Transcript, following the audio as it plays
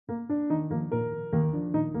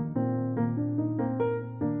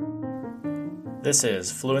This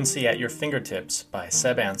is Fluency at Your Fingertips by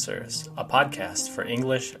Seb Answers, a podcast for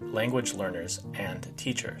English language learners and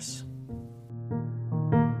teachers.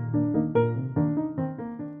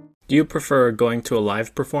 Do you prefer going to a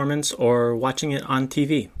live performance or watching it on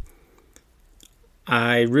TV?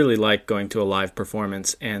 I really like going to a live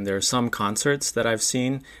performance, and there are some concerts that I've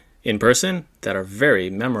seen in person that are very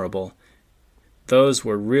memorable. Those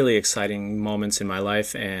were really exciting moments in my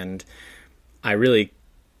life, and I really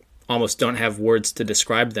almost don't have words to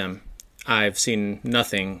describe them. I've seen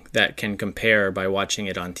nothing that can compare by watching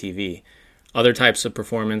it on TV. Other types of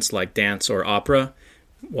performance like dance or opera,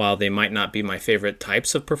 while they might not be my favorite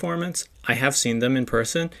types of performance, I have seen them in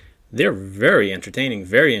person. They're very entertaining,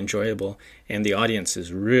 very enjoyable, and the audience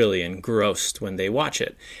is really engrossed when they watch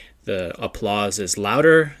it. The applause is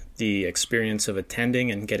louder, the experience of attending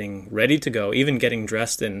and getting ready to go, even getting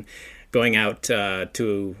dressed and going out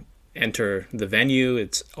to enter the venue,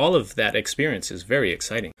 it's all of that experience is very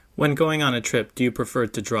exciting. When going on a trip, do you prefer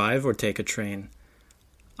to drive or take a train?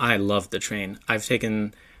 I love the train. I've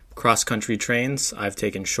taken cross-country trains, I've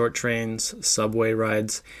taken short trains, subway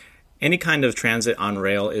rides. Any kind of transit on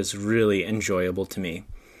rail is really enjoyable to me.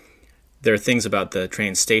 There are things about the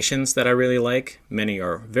train stations that I really like. Many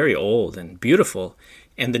are very old and beautiful,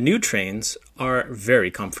 and the new trains are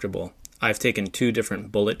very comfortable. I've taken 2 different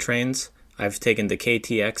bullet trains. I've taken the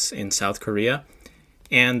KTX in South Korea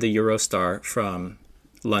and the Eurostar from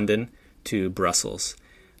London to Brussels.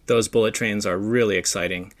 Those bullet trains are really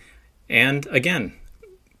exciting and, again,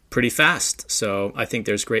 pretty fast, so I think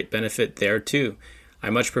there's great benefit there too. I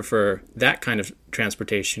much prefer that kind of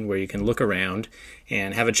transportation where you can look around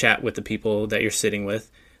and have a chat with the people that you're sitting with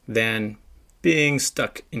than being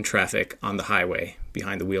stuck in traffic on the highway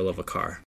behind the wheel of a car.